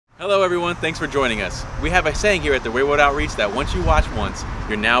Hello everyone, thanks for joining us. We have a saying here at the WAYfam Outreach that once you watch once,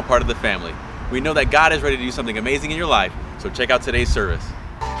 you're now part of the family. We know that God is ready to do something amazing in your life, so check out today's service.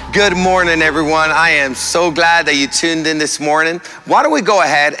 Good morning, everyone. I am so glad that you tuned in this morning. Why don't we go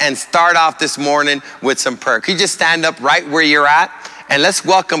ahead and start off this morning with some prayer. Can you just stand up right where you're at? And let's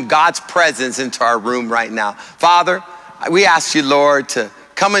welcome God's presence into our room right now. Father, we ask you, Lord, to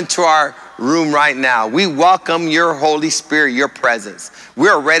come into our room right now. We welcome your Holy Spirit, your presence. We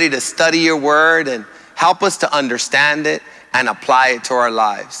are ready to study your word and help us to understand it and apply it to our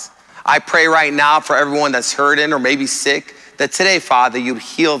lives. I pray right now for everyone that's hurting or maybe sick, that today, Father, you'd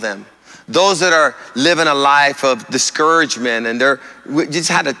heal them. Those that are living a life of discouragement and we just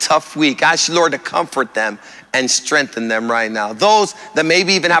had a tough week, I ask you, Lord, to comfort them and strengthen them right now. Those that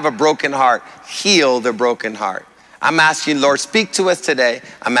maybe even have a broken heart, heal their broken heart. I'm asking, Lord, speak to us today.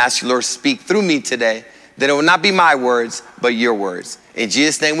 I'm asking, Lord, speak through me today, that it will not be my words, but your words. In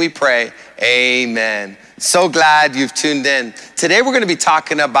Jesus' name we pray, amen. So glad you've tuned in. Today we're going to be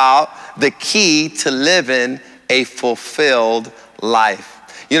talking about the key to living a fulfilled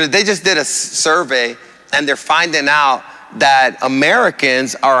life. You know, they just did a survey and they're finding out that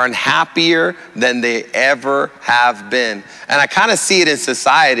Americans are unhappier than they ever have been. And I kind of see it in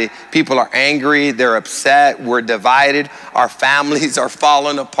society. People are angry, they're upset, we're divided, our families are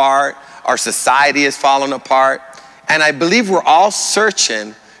falling apart, our society is falling apart. And I believe we're all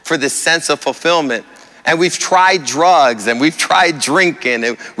searching for this sense of fulfillment. And we've tried drugs and we've tried drinking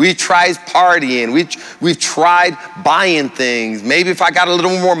and we've tried partying. We've tried buying things. Maybe if I got a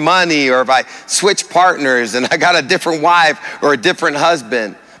little more money or if I switch partners and I got a different wife or a different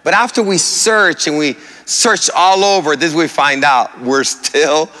husband. But after we search and we search all over, this is what we find out. We're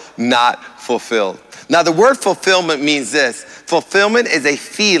still not fulfilled. Now the word fulfillment means this. Fulfillment is a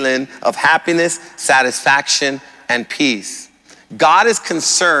feeling of happiness, satisfaction, and peace. God is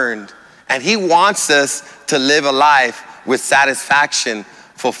concerned and he wants us to live a life with satisfaction,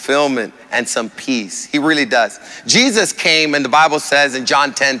 fulfillment, and some peace. He really does. Jesus came, and the Bible says in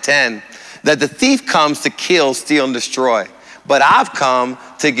John 10:10, that the thief comes to kill, steal, and destroy. But I've come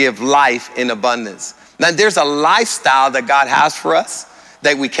to give life in abundance. Now there's a lifestyle that God has for us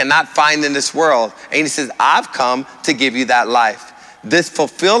that we cannot find in this world. And he says, I've come to give you that life. This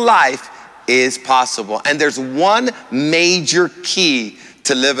fulfilled life is possible. And there's one major key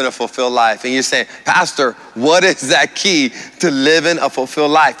to living a fulfilled life. And you're saying, Pastor, what is that key to living a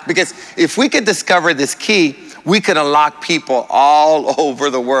fulfilled life? Because if we could discover this key, we could unlock people all over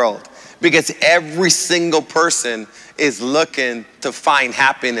the world. Because every single person is looking to find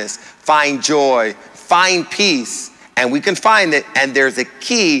happiness, find joy, find peace. And we can find it, and there's a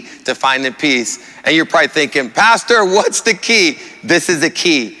key to finding peace. And you're probably thinking, Pastor, what's the key? This is the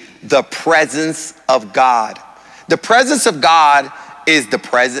key, the presence of God. The presence of God is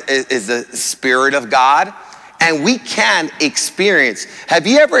the Spirit of God, and we can experience. Have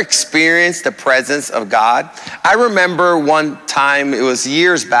you ever experienced the presence of God? I remember one time, it was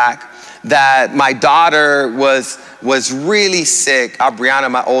years back, that my daughter was really sick,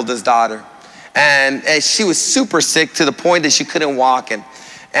 Brianna, my oldest daughter, and she was super sick to the point that she couldn't walk.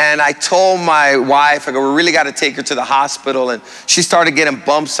 And I told my wife, I go, we really got to take her to the hospital. And she started getting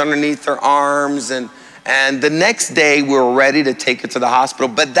bumps underneath her arms, and the next day we were ready to take her to the hospital.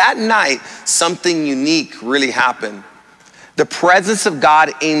 But that night, something unique really happened. The presence of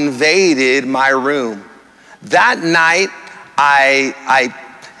God invaded my room. That night, I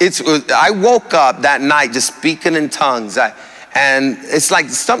woke up that night just speaking in tongues. And it's like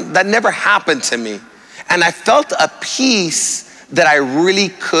something that never happened to me. And I felt a peace that I really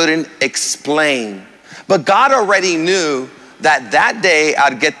couldn't explain. But God already knew that day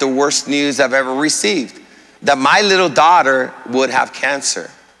I'd get the worst news I've ever received, that my little daughter would have cancer.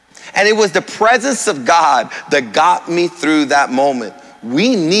 And it was the presence of God that got me through that moment.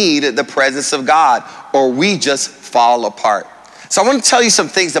 We need the presence of God or we just fall apart. So I want to tell you some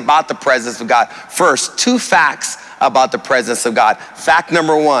things about the presence of God. First, 2 facts about the presence of God. Fact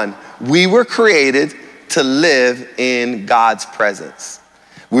number 1, we were created to live in God's presence.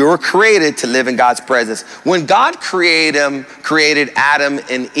 We were created to live in God's presence. When God created Adam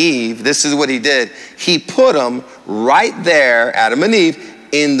and Eve, this is what he did. He put them right there, Adam and Eve,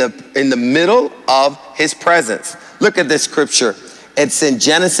 in the middle of his presence. Look at this scripture. It's in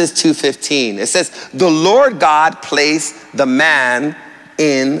Genesis 2:15. It says, the Lord God placed the man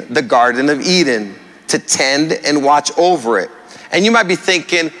in the Garden of Eden to tend and watch over it. And you might be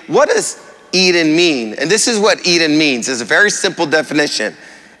thinking, what does Eden mean? And this is what Eden means. It's a very simple definition.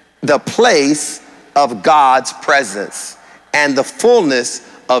 The place of God's presence and the fullness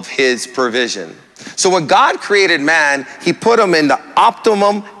of his provision. So when God created man, he put him in the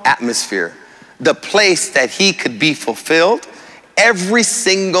optimum atmosphere, the place that he could be fulfilled. Every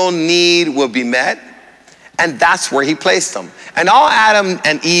single need will be met. And that's where he placed them. And all Adam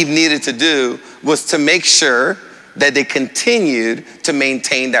and Eve needed to do was to make sure that they continued to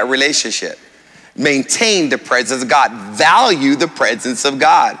maintain that relationship, maintain the presence of God, value the presence of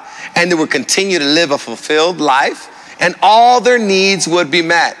God. And they would continue to live a fulfilled life, and all their needs would be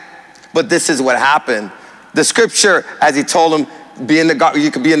met. But this is what happened. The scripture, as he told them, you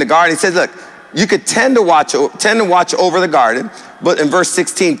could be in the garden. He says, look, you could tend to watch over the garden. But in verse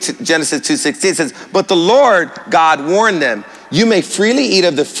 16, Genesis 2:16, it says, but the Lord God warned them, you may freely eat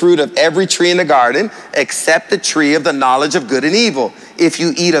of the fruit of every tree in the garden, except the tree of the knowledge of good and evil. If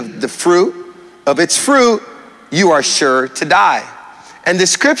you eat of the fruit of its fruit, you are sure to die. And the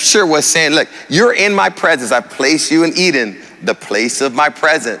scripture was saying, look, you're in my presence. I place you in Eden, the place of my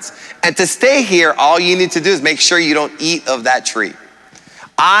presence. And to stay here, all you need to do is make sure you don't eat of that tree.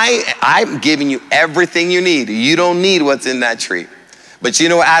 I'm giving you everything you need. You don't need what's in that tree. But you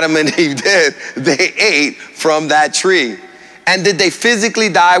know what Adam and Eve did? They ate from that tree. And did they physically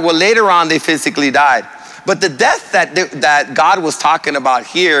die? Well, later on, they physically died. But the death that God was talking about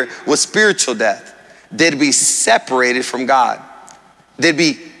here was spiritual death. They'd be separated from God.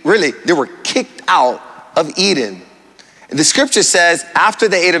 They were kicked out of Eden. And the scripture says after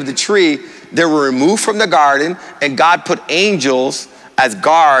they ate of the tree, they were removed from the garden, and God put angels as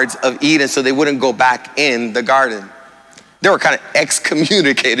guards of Eden so they wouldn't go back in the garden. They were kind of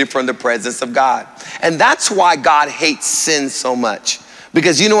excommunicated from the presence of God. And that's why God hates sin so much.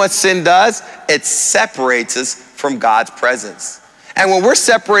 Because you know what sin does? It separates us from God's presence. And when we're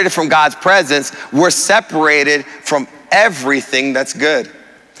separated from God's presence, we're separated from everything that's good.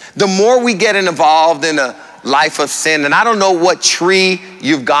 The more we get involved in a life of sin, and I don't know what tree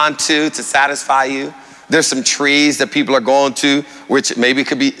you've gone to satisfy you. There's some trees that people are going to, which maybe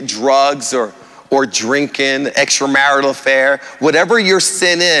could be drugs or drinking, extramarital affair. Whatever your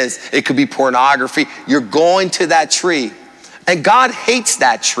sin is, it could be pornography. You're going to that tree. And God hates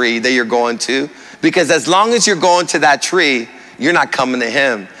that tree that you're going to, because as long as you're going to that tree, you're not coming to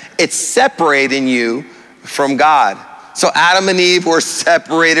him. It's separating you from God. So Adam and Eve were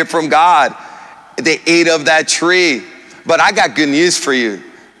separated from God. They ate of that tree. But I got good news for you.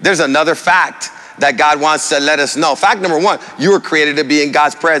 There's another fact that God wants to let us know. Fact number one, you were created to be in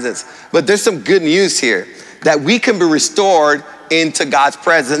God's presence. But there's some good news here, that we can be restored into God's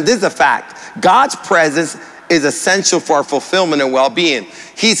presence. And this is a fact. God's presence is essential for our fulfillment and well-being.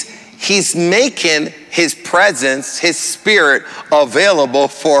 He's making his presence, his spirit, available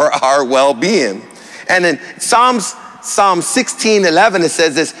for our well-being. And in Psalm 16:11, it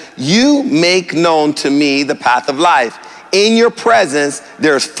says this, you make known to me the path of life. In your presence,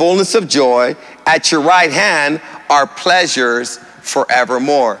 there is fullness of joy. At your right hand are pleasures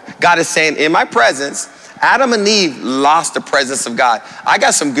forevermore. God is saying, in my presence, Adam and Eve lost the presence of God. I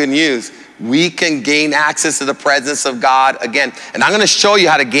got some good news. We can gain access to the presence of God again. And I'm going to show you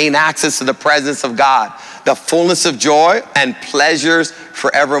how to gain access to the presence of God, the fullness of joy and pleasures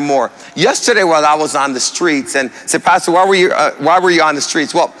forevermore. Yesterday while I was on the streets, and said, Pastor, why were you on the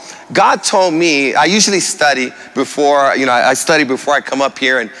streets? Well, God told me, I usually study before, I study before I come up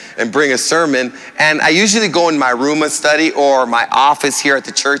here and bring a sermon. And I usually go in my room and study, or my office here at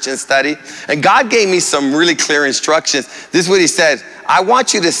the church and study. And God gave me some really clear instructions. This is what he said. I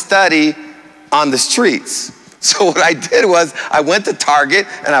want you to study on the streets. So what I did was I went to Target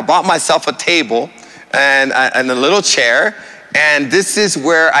and I bought myself a table and a little chair. And this is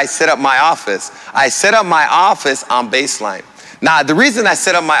where I set up my office. I set up my office on Baseline. Now, the reason I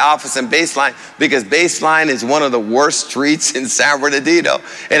set up my office in Baseline, because Baseline is one of the worst streets in San Bernardino.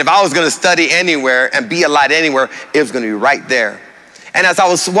 And if I was going to study anywhere and be a light anywhere, it was going to be right there. And as I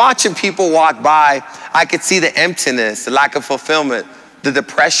was watching people walk by, I could see the emptiness, the lack of fulfillment, the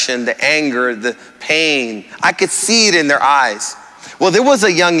depression, the anger, the pain. I could see it in their eyes. Well, there was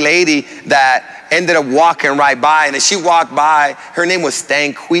a young lady that ended up walking right by. And as she walked by, her name was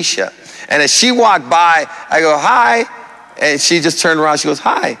Stanquisha. And as she walked by, I go, hi. And she just turned around, she goes,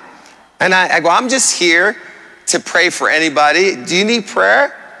 hi. And I go, I'm just here to pray for anybody. Do you need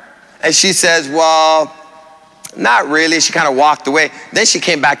prayer? And she says, well, not really. She kind of walked away. Then she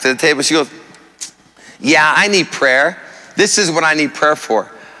came back to the table. She goes, yeah, I need prayer. This is what I need prayer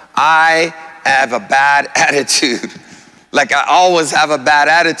for. I have a bad attitude. Like I always have a bad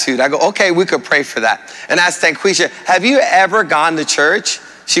attitude. I go, okay, we could pray for that. And I asked Stanquisha, have you ever gone to church?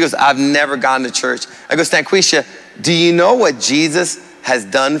 She goes, I've never gone to church. I go, Stanquisha, do you know what Jesus has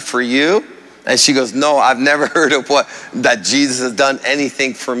done for you? And she goes, no, I've never heard of that Jesus has done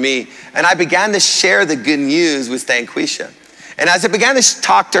anything for me. And I began to share the good news with Stanquisha. And as I began to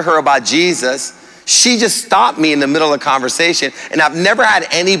talk to her about Jesus, she just stopped me in the middle of the conversation. And I've never had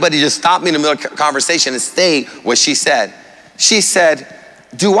anybody just stop me in the middle of the conversation and say what she said. She said,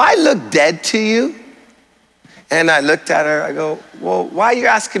 do I look dead to you? And I looked at her, I go, well, why are you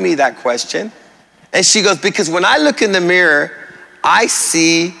asking me that question? And she goes, because when I look in the mirror, I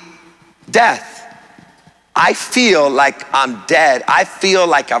see death. I feel like I'm dead. I feel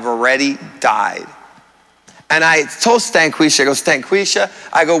like I've already died. And I told Stanquisha, I go, Stanquisha,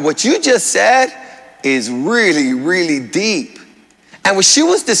 I go, what you just said is really, really deep. And what she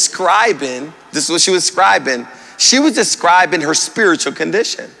was describing, this is what she was describing, she was describing her spiritual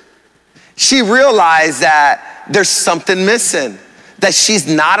condition. She realized that there's something missing, that she's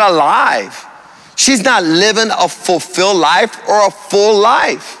not alive. She's not living a fulfilled life or a full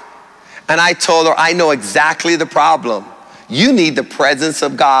life. And I told her, I know exactly the problem. You need the presence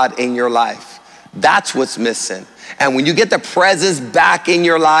of God in your life. That's what's missing. And when you get the presence back in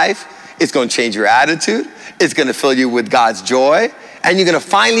your life, it's going to change your attitude. It's going to fill you with God's joy. And you're going to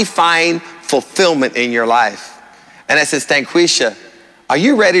finally find fulfillment in your life. And I said, Stanquisha, are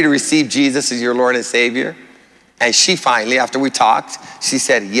you ready to receive Jesus as your Lord and Savior? And she finally, after we talked, she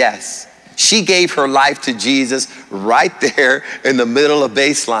said yes. She gave her life to Jesus right there in the middle of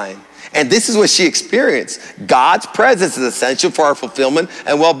baseline. And this is what she experienced. God's presence is essential for our fulfillment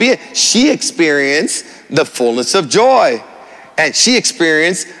and well-being. She experienced the fullness of joy. And she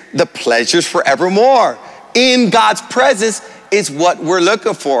experienced the pleasures forevermore. In God's presence is what we're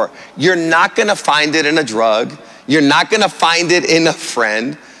looking for. You're not gonna find it in a drug. You're not gonna find it in a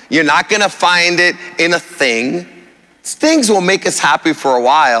friend. You're not gonna find it in a thing. Things will make us happy for a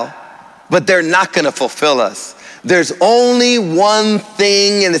while, but they're not gonna fulfill us. There's only one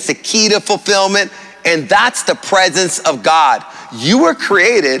thing, and it's the key to fulfillment, and that's the presence of God. You were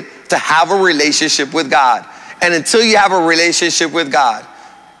created to have a relationship with God. And until you have a relationship with God,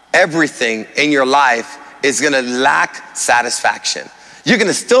 everything in your life is gonna lack satisfaction. You're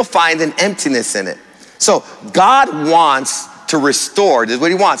gonna still find an emptiness in it. So God wants to restore, this is what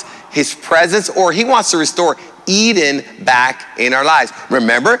he wants, his presence, or he wants to restore Eden back in our lives.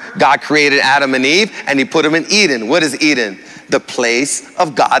 Remember, God created Adam and Eve and he put them in Eden. What is Eden? The place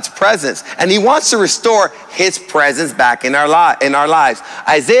of God's presence. And he wants to restore his presence back in our lives.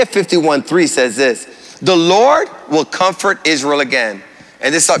 Isaiah 51:3 says this, the Lord will comfort Israel again.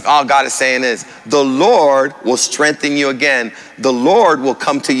 And this is all God is saying is, the Lord will strengthen you again. The Lord will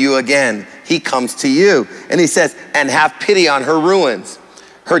come to you again. He comes to you. And he says, and have pity on her ruins.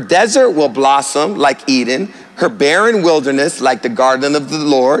 Her desert will blossom like Eden, her barren wilderness like the garden of the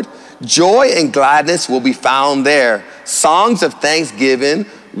Lord. Joy and gladness will be found there. Songs of thanksgiving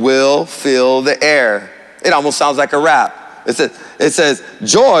will fill the air. It almost sounds like a rap. It says,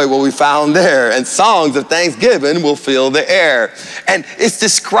 joy will be found there, and songs of thanksgiving will fill the air. And it's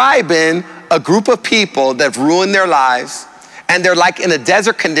describing a group of people that have ruined their lives, and they're like in a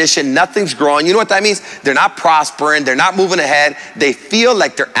desert condition, nothing's growing. You know what that means? They're not prospering, they're not moving ahead. They feel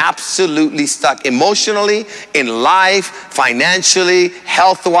like they're absolutely stuck emotionally, in life, financially,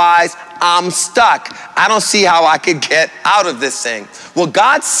 health-wise. I'm stuck. I don't see how I could get out of this thing. Well,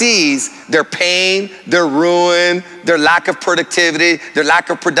 God sees their pain, their ruin, their lack of productivity, their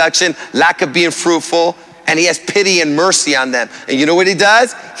lack of production, lack of being fruitful, and he has pity and mercy on them. And you know what he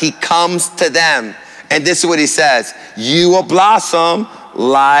does? He comes to them. And this is what he says, you will blossom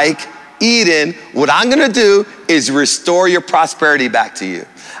like Eden. What I'm gonna do is restore your prosperity back to you.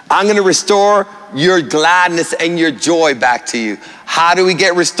 I'm gonna restore your gladness and your joy back to you. How do we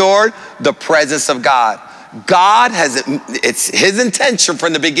get restored? The presence of God. God has, it's his intention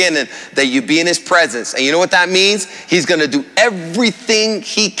from the beginning that you be in his presence. And you know what that means? He's gonna do everything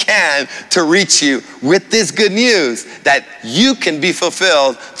he can to reach you with this good news that you can be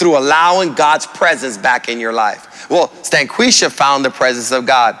fulfilled through allowing God's presence back in your life. Well, Stanquisha found the presence of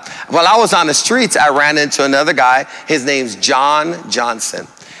God. While I was on the streets, I ran into another guy. His name's John Johnson.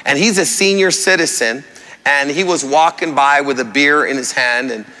 And he's a senior citizen, and he was walking by with a beer in his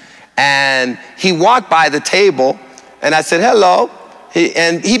hand, and he walked by the table, and I said, hello.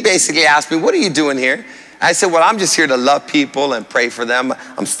 And he basically asked me, what are you doing here? I said, well, I'm just here to love people and pray for them.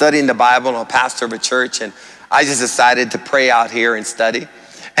 I'm studying the Bible, I'm a pastor of a church, and I just decided to pray out here and study.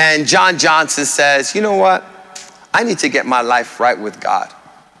 And John Johnson says, you know what? I need to get my life right with God.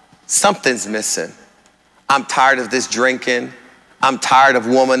 Something's missing. I'm tired of this drinking. I'm tired of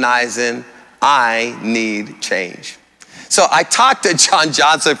womanizing. I need change. So I talked to John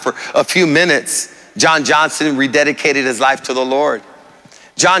Johnson for a few minutes. John Johnson rededicated his life to the Lord.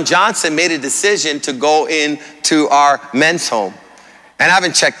 John Johnson made a decision to go into our men's home. And I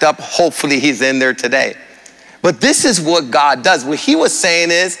haven't checked up. Hopefully he's in there today. But this is what God does. What he was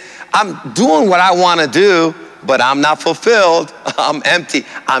saying is, I'm doing what I want to do, but I'm not fulfilled. I'm empty.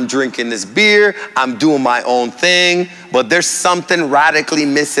 I'm drinking this beer. I'm doing my own thing, but there's something radically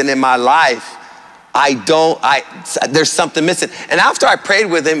missing in my life. There's something missing. And after I prayed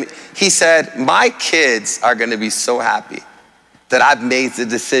with him, he said, my kids are going to be so happy that I've made the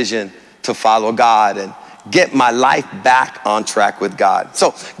decision to follow God and get my life back on track with God.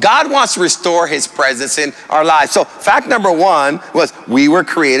 So God wants to restore his presence in our lives. So fact number one was we were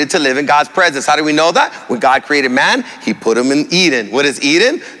created to live in God's presence. How do we know that? When God created man, he put him in Eden. What is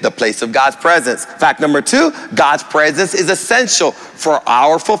Eden? The place of God's presence. Fact number two, God's presence is essential for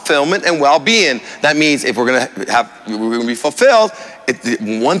our fulfillment and well-being. That means if we're going to be fulfilled,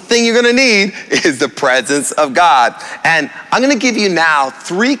 one thing you're going to need is the presence of God. And I'm going to give you now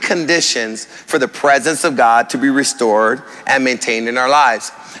 3 conditions for the presence of God to be restored and maintained in our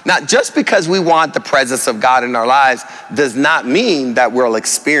lives. Now, just because we want the presence of God in our lives does not mean that we'll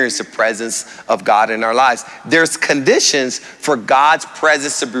experience the presence of God in our lives. There's conditions for God's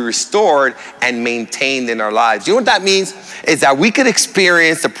presence to be restored and maintained in our lives. You know what that means? Is that we could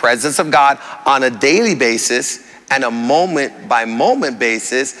experience the presence of God on a daily basis and a moment-by-moment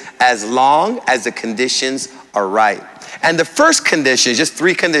basis as long as the conditions are right. And the first condition, just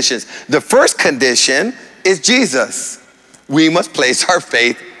 3 conditions. The first condition is Jesus. We must place our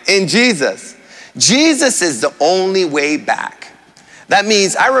faith in Jesus. Jesus is the only way back. That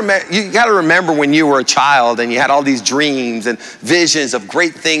means, you gotta remember when you were a child and you had all these dreams and visions of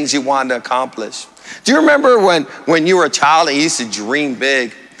great things you wanted to accomplish. Do you remember when you were a child and you used to dream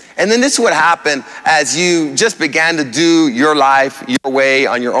big? And then this would happen as you just began to do your life your way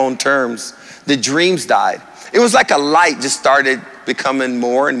on your own terms. The dreams died. It was like a light just started becoming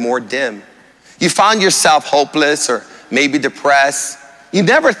more and more dim. You found yourself hopeless or maybe depressed. You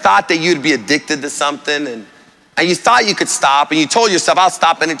never thought that you'd be addicted to something and you thought you could stop and you told yourself, I'll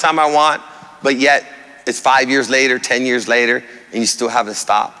stop anytime I want, but yet it's 5 years later, 10 years later, and you still haven't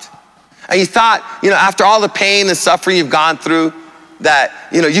stopped. And you thought, after all the pain and suffering you've gone through, that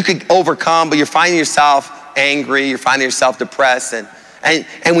you could overcome, but you're finding yourself angry, you're finding yourself depressed,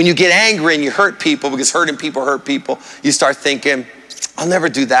 and when you get angry and you hurt people, because hurting people hurt people, you start thinking, I'll never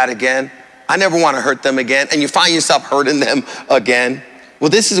do that again. I never want to hurt them again, and you find yourself hurting them again.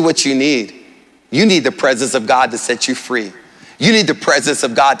 Well, this is what you need. You need the presence of God to set you free. You need the presence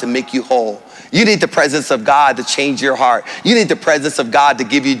of God to make you whole. You need the presence of God to change your heart. You need the presence of God to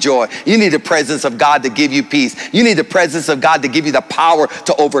give you joy. You need the presence of God to give you peace. You need the presence of God to give you the power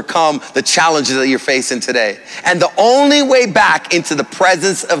to overcome the challenges that you're facing today. And the only way back into the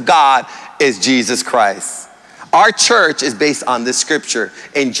presence of God is Jesus Christ. Our church is based on this scripture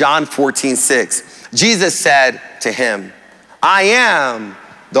in John 14:6. Jesus said to him, I am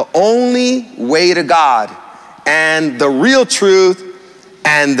the only way to God and the real truth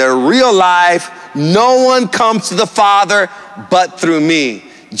and the real life. No one comes to the Father but through me.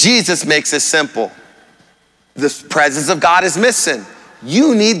 Jesus makes it simple. The presence of God is missing.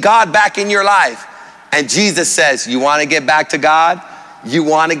 You need God back in your life. And Jesus says, you want to get back to God? You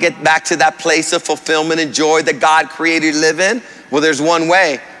want to get back to that place of fulfillment and joy that God created you to live in? Well, there's one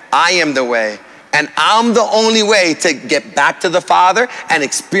way. I am the way. And I'm the only way to get back to the Father and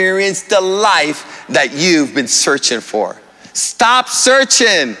experience the life that you've been searching for. Stop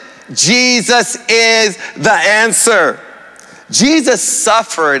searching. Jesus is the answer. Jesus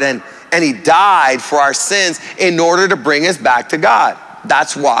suffered and he died for our sins in order to bring us back to God.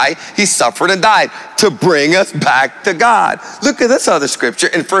 That's why he suffered and died, to bring us back to God. Look at this other scripture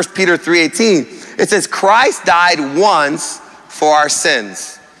in 1 Peter 3:18. It says, Christ died once for our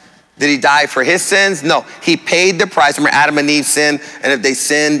sins. Did he die for his sins? No, he paid the price. Remember, Adam and Eve sinned, and if they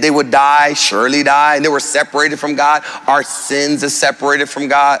sinned, they would die, surely die, and they were separated from God. Our sins are separated from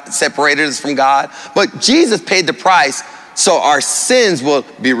God, separated us from God. But Jesus paid the price, so our sins will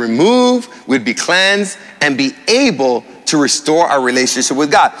be removed, we'd be cleansed, and be able to restore our relationship with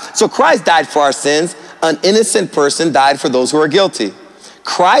God. So Christ died for our sins. An innocent person died for those who are guilty.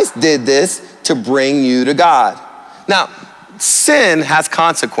 Christ did this to bring you to God. Now, sin has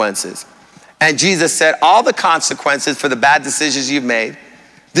consequences. And Jesus said, all the consequences for the bad decisions you've made,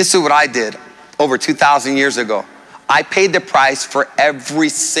 this is what I did over 2,000 years ago. I paid the price for every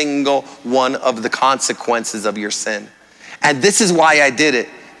single one of the consequences of your sin. And this is why I did it,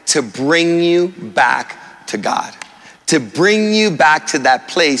 to bring you back to God, to bring you back to that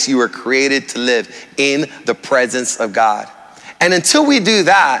place you were created to live, in the presence of God. And until we do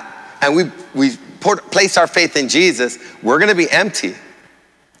that, and we place our faith in Jesus, we're going to be empty.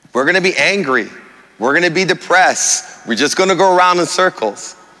 We're gonna be angry. We're gonna be depressed. We're just gonna go around in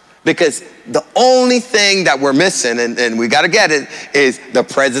circles. Because the only thing that we're missing, and we gotta get it, is the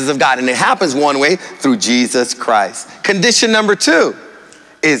presence of God. And it happens one way, through Jesus Christ. Condition number 2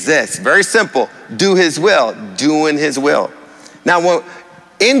 is this, very simple: do his will, doing his will. Now,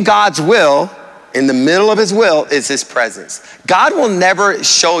 in God's will, in the middle of his will is his presence. God will never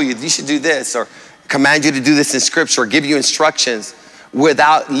show you should do this, or command you to do this in scripture, or give you instructions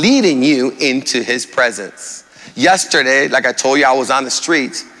without leading you into his presence. Yesterday, like I told you, I was on the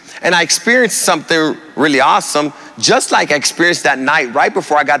streets, and I experienced something really awesome, just like I experienced that night right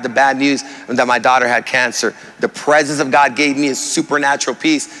before I got the bad news that my daughter had cancer. The presence of God gave me a supernatural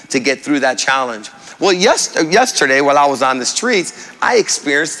peace to get through that challenge. Well, yesterday while I was on the streets, I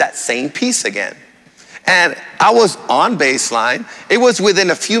experienced that same peace again. And I was on baseline. It was within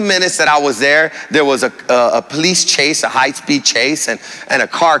a few minutes that I was there. There was a police chase, a high-speed chase, and a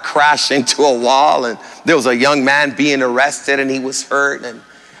car crashed into a wall, and there was a young man being arrested, and he was hurt.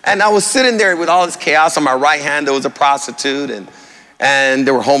 And I was sitting there with all this chaos. On my right hand, there was a prostitute, and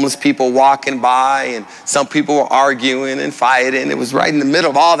there were homeless people walking by, and some people were arguing and fighting. It was right in the middle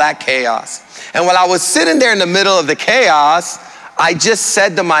of all that chaos. And while I was sitting there in the middle of the chaos, I just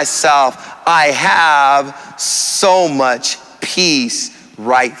said to myself, I have so much peace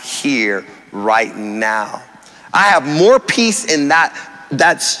right here, right now. I have more peace in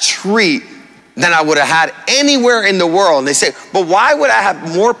that street than I would have had anywhere in the world. And they say, but why would I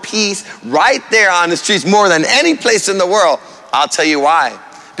have more peace right there on the streets more than any place in the world? I'll tell you why.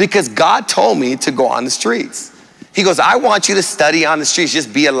 Because God told me to go on the streets. He goes, I want you to study on the streets,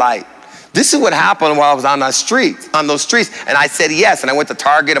 just be a light. This is what happened while I was on those streets. And I said yes. And I went to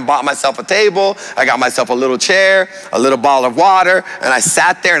Target and bought myself a table. I got myself a little chair, a little bottle of water, and I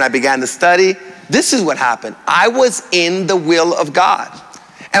sat there and I began to study. This is what happened. I was in the will of God.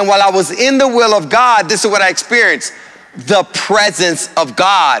 And while I was in the will of God, this is what I experienced: the presence of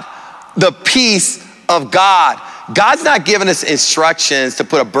God, the peace of God. God's not giving us instructions to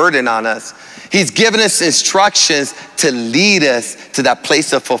put a burden on us. He's given us instructions to lead us to that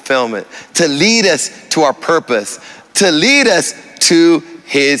place of fulfillment, to lead us to our purpose, to lead us to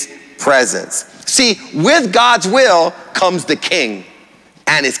his presence. See, with God's will comes the king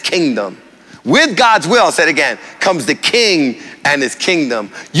and his kingdom. With God's will, I'll say it again, comes the king and his kingdom.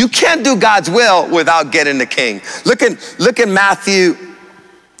 You can't do God's will without getting the king. Look at Matthew.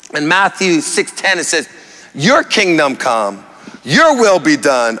 In Matthew 6:10, it says, your kingdom come, your will be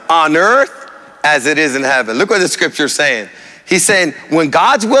done on earth as it is in heaven. Look what the scripture is saying. He's saying, when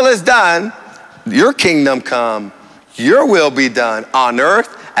God's will is done, your kingdom come, your will be done on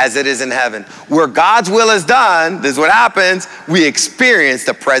earth as it is in heaven. Where God's will is done, this is what happens, we experience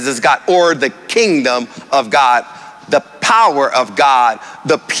the presence of God, or the kingdom of God, the power of God,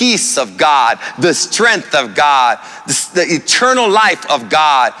 the peace of God, the strength of God, the eternal life of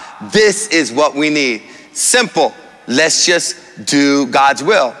God. This is what we need. Simple. Let's just do God's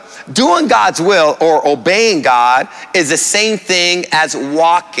will. Doing God's will or obeying God is the same thing as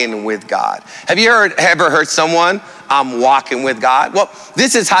walking with God. Have you ever heard someone, I'm walking with God? Well,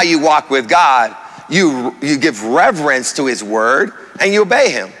 this is how you walk with God. You give reverence to his word and you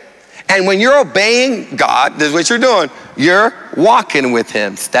obey him. And when you're obeying God, this is what you're doing. You're walking with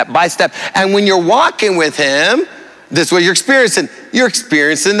him step by step. And when you're walking with him, this is what you're experiencing. You're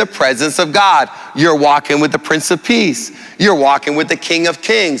experiencing the presence of God. You're walking with the Prince of Peace. You're walking with the King of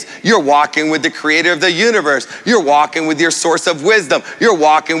Kings. You're walking with the creator of the universe. You're walking with your source of wisdom. You're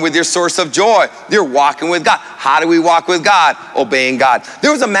walking with your source of joy. You're walking with God. How do we walk with God? Obeying God.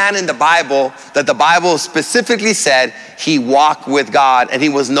 There was a man in the Bible that the Bible specifically said he walked with God and he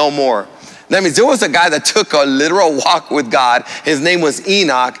was no more. That means there was a guy that took a literal walk with God. His name was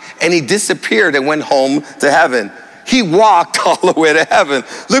Enoch, and he disappeared and went home to heaven. He walked all the way to heaven.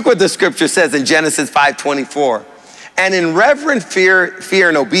 Look what the scripture says in Genesis 5:24. And in reverent fear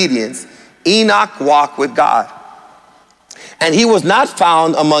and obedience, Enoch walked with God. And he was not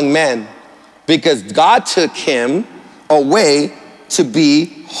found among men, because God took him away to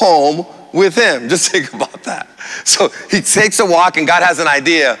be home with him. Just think about that. So he takes a walk and God has an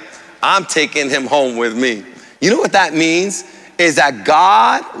idea. I'm taking him home with me. You know what that means? Is that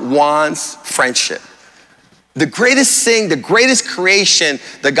God wants friendship. The greatest thing, the greatest creation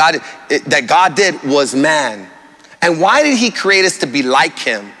that God did was man. And why did he create us to be like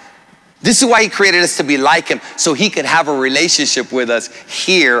him? This is why he created us to be like him, so he could have a relationship with us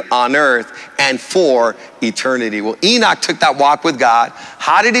here on earth and for eternity. Well, Enoch took that walk with God.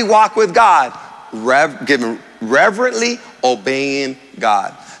 How did he walk with God? Reverently obeying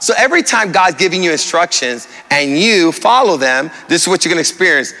God. So every time God's giving you instructions and you follow them, this is what you're gonna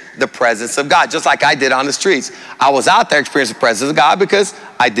experience, the presence of God, just like I did on the streets. I was out there experiencing the presence of God because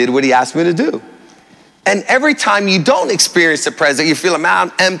I did what he asked me to do. And every time you don't experience the presence, you feel, man,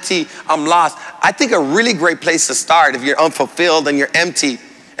 I'm empty, I'm lost. I think a really great place to start if you're unfulfilled and you're empty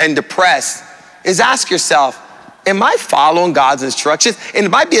and depressed is ask yourself, am I following God's instructions? And it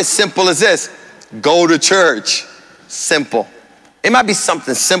might be as simple as this: go to church. Simple. It might be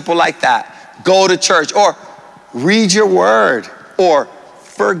something simple like that. Go to church, or read your word, or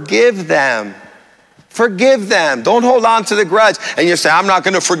forgive them. Forgive them. Don't hold on to the grudge. And you say, I'm not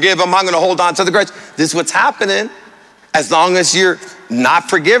going to forgive them. I'm going to hold on to the grudge. This is what's happening. As long as you're not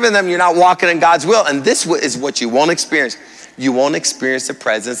forgiving them, you're not walking in God's will. And this is what you won't experience. You won't experience the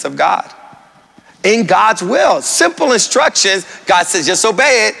presence of God. In God's will. Simple instructions. God says, just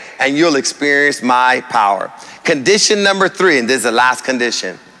obey it, and you'll experience my power. Condition number 3, and this is the last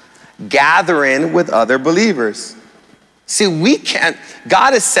condition: gathering with other believers. See, we can't,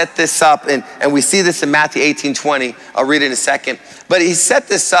 God has set this up, and we see this in Matthew 18:20. I'll read it in a second. But he set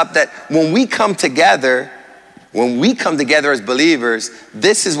this up that when we come together as believers,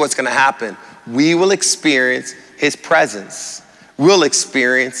 this is what's gonna happen. We will experience his presence. We'll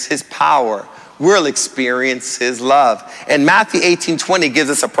experience his power. We'll experience his love. And Matthew 18:20 gives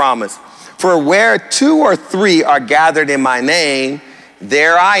us a promise. For where 2 or 3 are gathered in my name,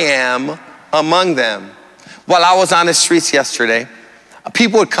 there I am among them. While I was on the streets yesterday,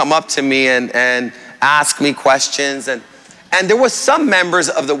 people would come up to me and ask me questions. And there were some members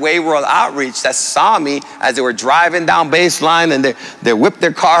of the Way World Outreach that saw me as they were driving down Baseline, and they whipped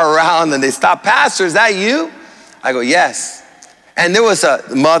their car around and they stopped. Pastor, is that you? I go, yes. And there was a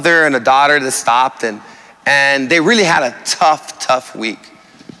mother and a daughter that stopped, and they really had a tough week.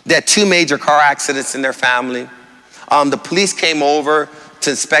 They had 2 major car accidents in their family. The police came over to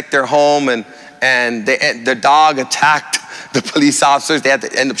inspect their home, and their dog attacked the police officers. They had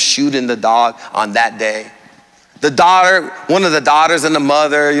to end up shooting the dog on that day. One of the daughters and the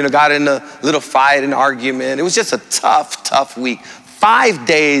mother, got in a little fight and argument. It was just a tough week. 5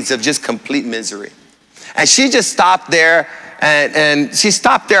 days of just complete misery. And she just stopped there, and she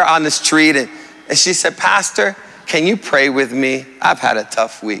stopped there on the street, and she said, Pastor, can you pray with me? I've had a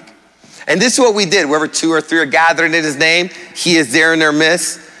tough week. And this is what we did. Wherever 2 or 3 are gathered in his name, he is there in their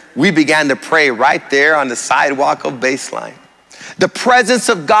midst. We began to pray right there on the sidewalk of Baseline. The presence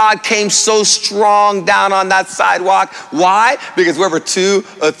of God came so strong down on that sidewalk. Why? Because wherever 2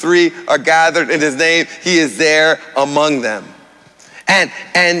 or 3 are gathered in his name, he is there among them. And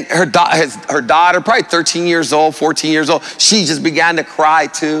her daughter, probably 13 years old, 14 years old, she just began to cry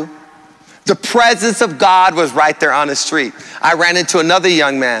too. The presence of God was right there on the street. I ran into another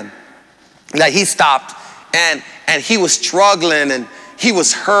young man that he stopped, and he was struggling, and he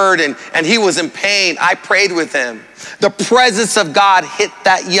was hurt, and he was in pain. I prayed with him. The presence of God hit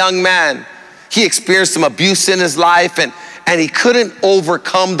that young man. He experienced some abuse in his life, and he couldn't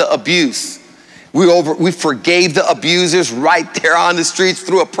overcome the abuse. We forgave the abusers right there on the streets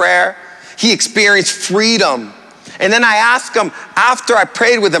through a prayer. He experienced freedom. And then I asked him, after I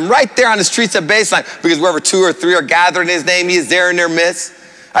prayed with him right there on the streets of Baseline, because wherever 2 or 3 are gathered in his name, he is there in their midst.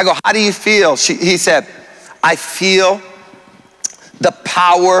 I go, how do you feel? He said, I feel the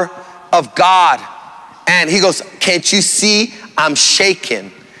power of God. And he goes, can't you see I'm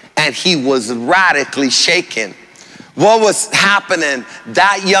shaken? And he was radically shaken. What was happening?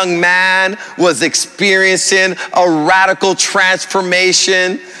 That young man was experiencing a radical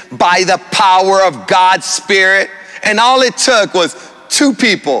transformation by the power of God's Spirit. And all it took was 2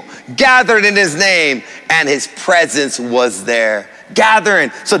 people gathered in his name, and his presence was there.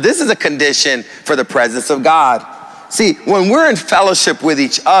 Gathering. So this is a condition for the presence of God. See, when we're in fellowship with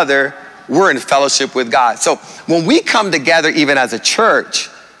each other, we're in fellowship with God. So when we come together, even as a church,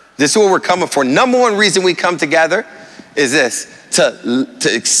 this is what we're coming for. Number 1 reason we come together is this: to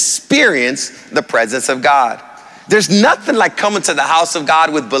experience the presence of God. There's nothing like coming to the house of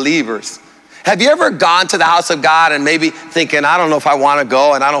God with believers. Have you ever gone to the house of God and maybe thinking, I don't know if I want to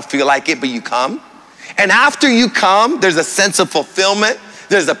go and I don't feel like it, but you come? And after you come, there's a sense of fulfillment.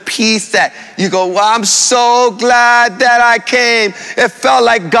 There's a peace that you go, well, I'm so glad that I came. It felt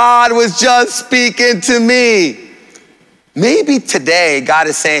like God was just speaking to me. Maybe today God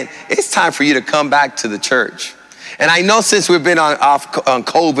is saying, it's time for you to come back to the church. And I know since we've been on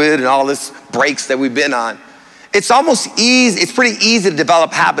COVID and all this breaks that we've been on, it's pretty easy to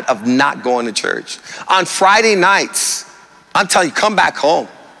develop a habit of not going to church. On Friday nights, I'm telling you, come back home.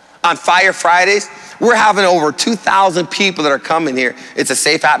 On Fire Fridays, We're having over 2,000 people that are coming here. It's a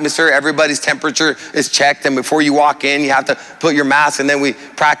safe atmosphere. Everybody's temperature is checked. And before you walk in, you have to put your mask. And then we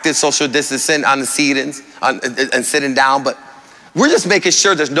practice social distancing on the seatings and sitting down. But we're just making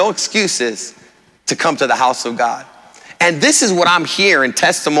sure there's no excuses to come to the house of God. And this is what I'm hearing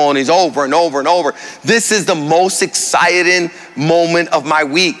testimonies over and over and over. This is the most exciting moment of my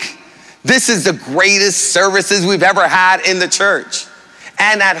week. This is the greatest services we've ever had in the church.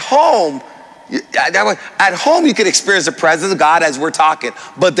 And at home, you can experience the presence of God as we're talking,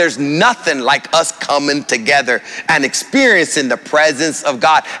 but there's nothing like us coming together and experiencing the presence of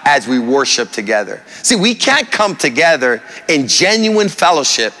God as we worship together. See, we can't come together in genuine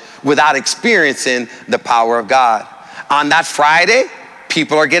fellowship without experiencing the power of God. On that Friday,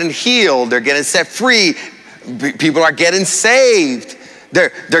 people are getting healed, they're getting set free, people are getting saved,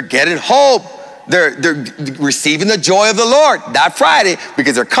 they're getting hope. They're receiving the joy of the Lord that Friday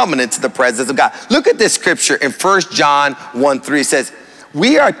because they're coming into the presence of God. Look at this scripture in 1 John 1:3. It says,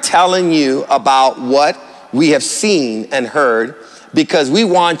 we are telling you about what we have seen and heard because we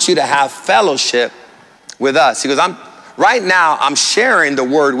want you to have fellowship with us. He goes, right now I'm sharing the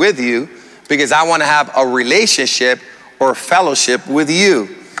word with you because I want to have a relationship or fellowship with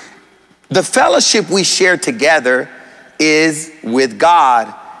you. The fellowship we share together is with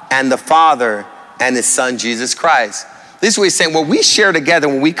God and the Father and his Son, Jesus Christ. This is what he's saying. What we share together,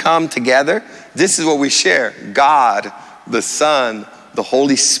 when we come together, this is what we share. God, the Son, the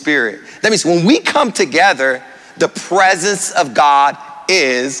Holy Spirit. That means when we come together, the presence of God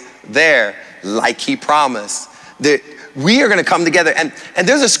is there, like he promised. That we are going to come together. And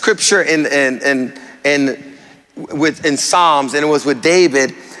there's a scripture in Psalms, and it was with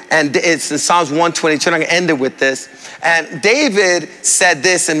David, and it's in Psalms 122. I'm going to end it with this. And David said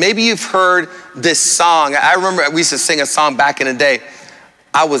this, and maybe you've heard this song. I remember we used to sing a song back in the day.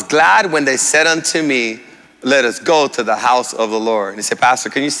 I was glad when they said unto me, let us go to the house of the Lord. And he said, Pastor,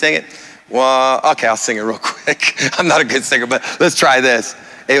 can you sing it? Well, okay, I'll sing it real quick. I'm not a good singer, but let's try this.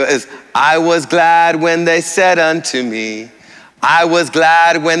 It was, I was glad when they said unto me, I was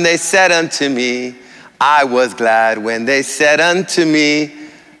glad when they said unto me, I was glad when they said unto me,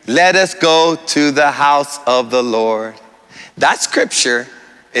 let us go to the house of the Lord. That scripture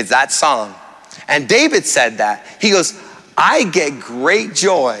is that song. And David said that. He goes, I get great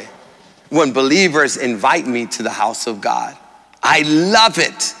joy when believers invite me to the house of God. I love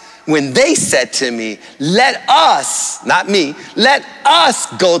it when they said to me, let us, not me, let us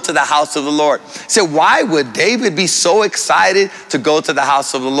go to the house of the Lord. So why would David be so excited to go to the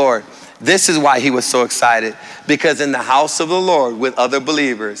house of the Lord? This is why he was so excited. Because in the house of the Lord with other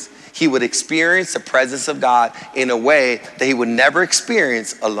believers, he would experience the presence of God in a way that he would never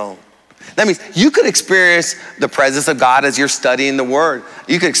experience alone. That means you could experience the presence of God as you're studying the word.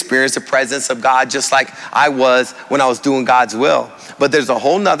 You could experience the presence of God just like I was when I was doing God's will. But there's a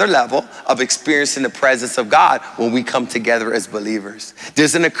whole nother level of experiencing the presence of God when we come together as believers.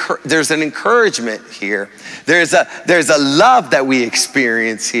 There's an encouragement here. There's a love that we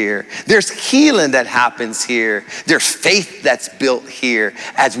experience here. There's healing that happens here. There's faith that's built here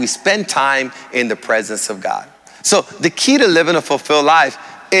as we spend time in the presence of God. So the key to living a fulfilled life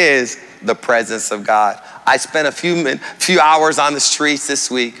is the presence of God. I spent a few hours on the streets this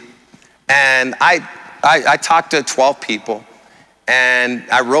week, and I talked to 12 people, and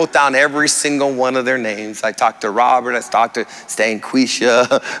I wrote down every single one of their names. I talked to Robert, I talked to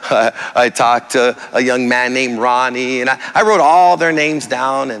Stanquisha, I talked to a young man named Ronnie, and I wrote all their names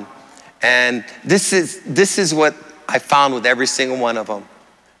down, and this is what I found with every single one of them.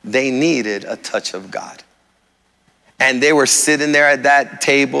 They needed a touch of God. And they were sitting there at that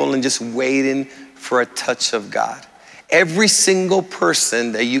table and just waiting for a touch of God. Every single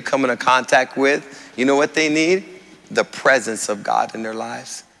person that you come into contact with, you know what they need? The presence of God in their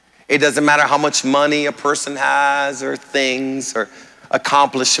lives. It doesn't matter how much money a person has or things or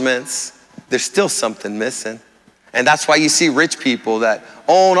accomplishments, there's still something missing. And that's why you see rich people that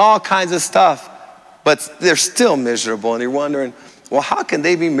own all kinds of stuff, but they're still miserable. And you're wondering, well, how can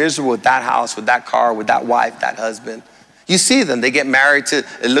they be miserable with that house, with that car, with that wife, that husband? You see them, they get married to,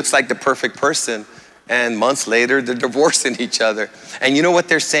 it looks like the perfect person, and months later, they're divorcing each other. And you know what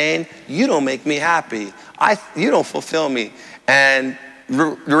they're saying? You don't make me happy. You don't fulfill me. And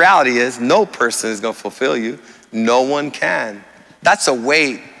the reality is, no person is gonna fulfill you. No one can. That's a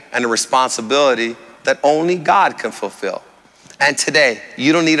weight and a responsibility that only God can fulfill. And today,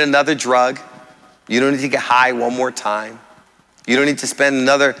 you don't need another drug. You don't need to get high one more time. You don't need to spend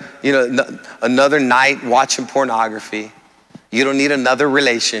another night watching pornography. You don't need another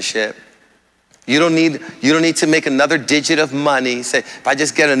relationship. You don't need to make another digit of money. Say, if I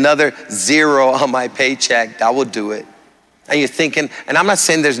just get another zero on my paycheck, that will do it. And you're thinking, and I'm not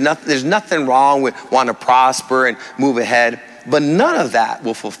saying there's nothing wrong with wanting to prosper and move ahead, but none of that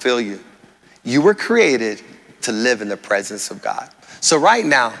will fulfill you. You were created to live in the presence of God. So right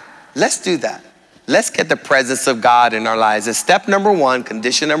now, let's do that. Let's get the presence of God in our lives. And step number one,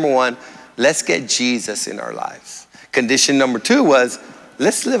 condition number one, let's get Jesus in our lives. Condition number two was,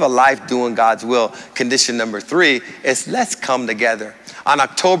 let's live a life doing God's will. Condition number three is let's come together. On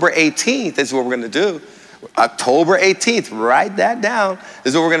October 18th is what we're gonna do. October 18th, write that down,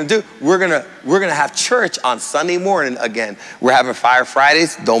 is what we're gonna do. We're gonna have church on Sunday morning again. We're having Fire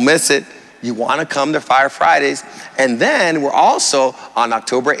Fridays, don't miss it. You wanna come to Fire Fridays. And then we're also on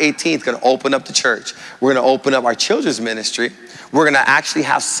October 18th gonna open up the church. We're gonna open up our children's ministry. We're gonna actually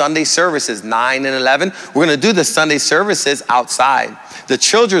have Sunday services, 9 and 11. We're gonna do the Sunday services outside. The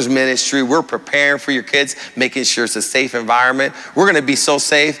children's ministry, we're preparing for your kids, making sure it's a safe environment. We're gonna be so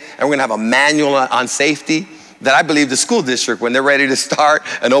safe, and we're gonna have a manual on safety that I believe the school district, when they're ready to start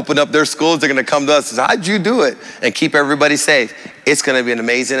and open up their schools, they're gonna come to us and say, how'd you do it? And keep everybody safe. It's gonna be an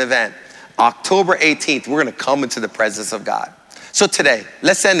amazing event. October 18th, we're gonna come into the presence of God. So today,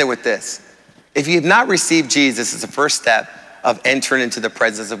 let's end it with this. If you have not received Jesus as the first step of entering into the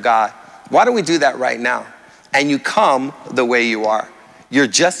presence of God, why don't we do that right now? And you come the way you are. You're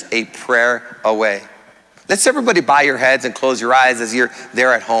just a prayer away. Let's everybody bow your heads and close your eyes as you're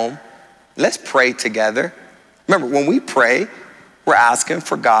there at home. Let's pray together. Remember, when we pray, we're asking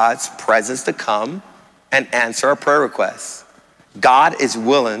for God's presence to come and answer our prayer requests. God is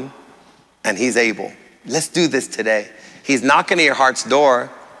willing and he's able. Let's do this today. He's knocking at your heart's door.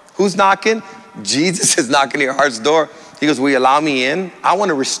 Who's knocking? Jesus is knocking at your heart's door. He goes, will you allow me in? I want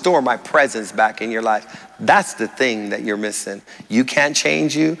to restore my presence back in your life. That's the thing that you're missing. You can't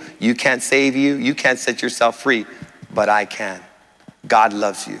change you. You can't save you. You can't set yourself free, but I can. God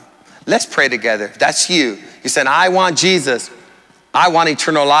loves you. Let's pray together. If that's you, you're saying, I want Jesus. I want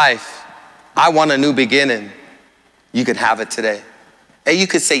eternal life. I want a new beginning. You can have it today. And you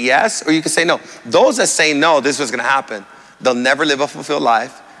could say yes, or you could say no. Those that say no, this is what's gonna happen. They'll never live a fulfilled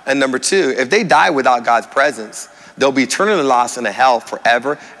life. And number two, if they die without God's presence, they'll be eternally lost in a hell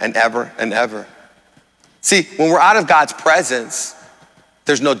forever and ever and ever. See, when we're out of God's presence,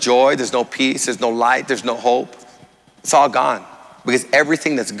 there's no joy, there's no peace, there's no light, there's no hope. It's all gone, because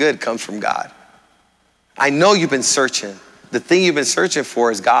everything that's good comes from God. I know you've been searching. The thing you've been searching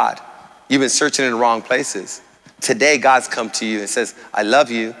for is God. You've been searching in the wrong places. Today, God's come to you and says, I love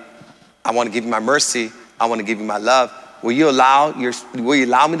you. I want to give you my mercy. I want to give you my love. Will you allow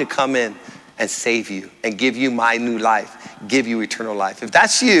me to come in and save you and give you my new life, give you eternal life? If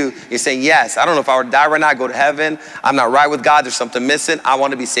that's you, you're saying, yes, I don't know if I were to die right now, go to heaven. I'm not right with God. There's something missing. I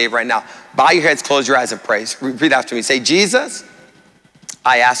want to be saved right now. Bow your heads, close your eyes and pray. Repeat after me. Say, Jesus,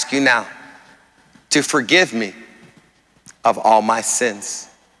 I ask you now to forgive me of all my sins.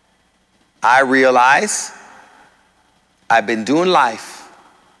 I realize I've been doing life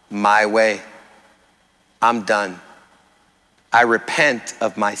my way. I'm done. I repent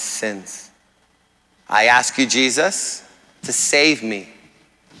of my sins. I ask you, Jesus, to save me.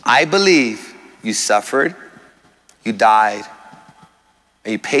 I believe you suffered, you died,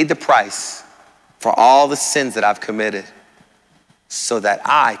 and you paid the price for all the sins that I've committed so that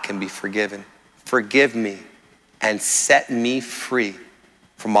I can be forgiven. Forgive me and set me free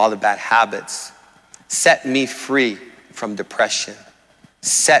from all the bad habits. Set me free from depression.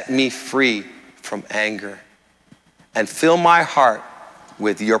 Set me free from anger. And fill my heart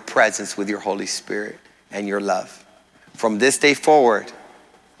with your presence, with your Holy Spirit and your love. From this day forward,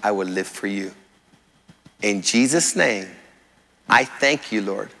 I will live for you. In Jesus' name, I thank you,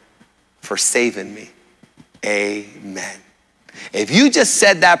 Lord, for saving me. Amen. If you just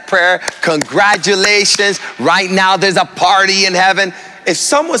said that prayer, congratulations. Right now, there's a party in heaven. If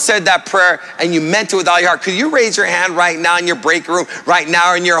someone said that prayer and you meant it with all your heart, could you raise your hand right now in your break room, right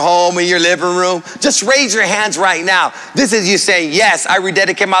now in your home, in your living room? Just raise your hands right now. This is you saying, yes, I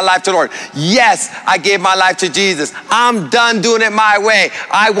rededicate my life to the Lord. Yes, I gave my life to Jesus. I'm done doing it my way.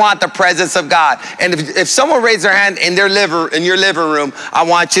 I want the presence of God. And if someone raised their hand in your living room, I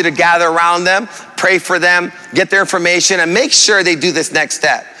want you to gather around them, pray for them, get their information, and make sure they do this next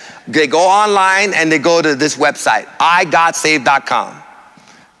step. They go online and they go to this website, igotsaved.com.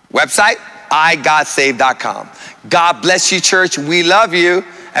 Website, igotsaved.com. God bless you, church. We love you.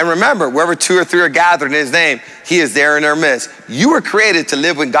 And remember, wherever 2 or 3 are gathered in his name, he is there in their midst. You were created to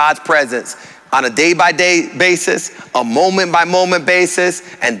live in God's presence. on a day-by-day basis, a moment-by-moment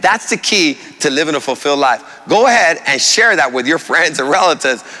basis, and that's the key to living a fulfilled life. Go ahead and share that with your friends and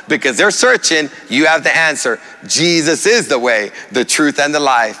relatives because they're searching. You have the answer. Jesus is the way, the truth, and the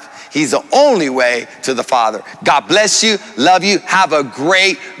life. He's the only way to the Father. God bless you. Love you. Have a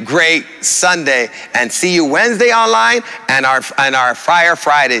great, great Sunday. And see you Wednesday online and our Fire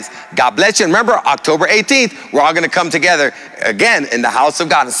Fridays. God bless you. And remember, October 18th, we're all going to come together again in the house of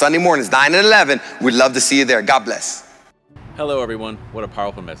God on Sunday mornings, 9 and 11. We'd love to see you there. God bless. Hello, everyone. What a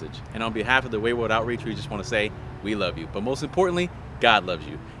powerful message. And on behalf of the Wayward Outreach, we just want to say we love you. But most importantly, God loves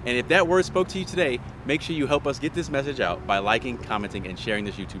you. And if that word spoke to you today, make sure you help us get this message out by liking, commenting, and sharing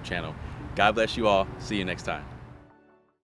this YouTube channel. God bless you all. See you next time.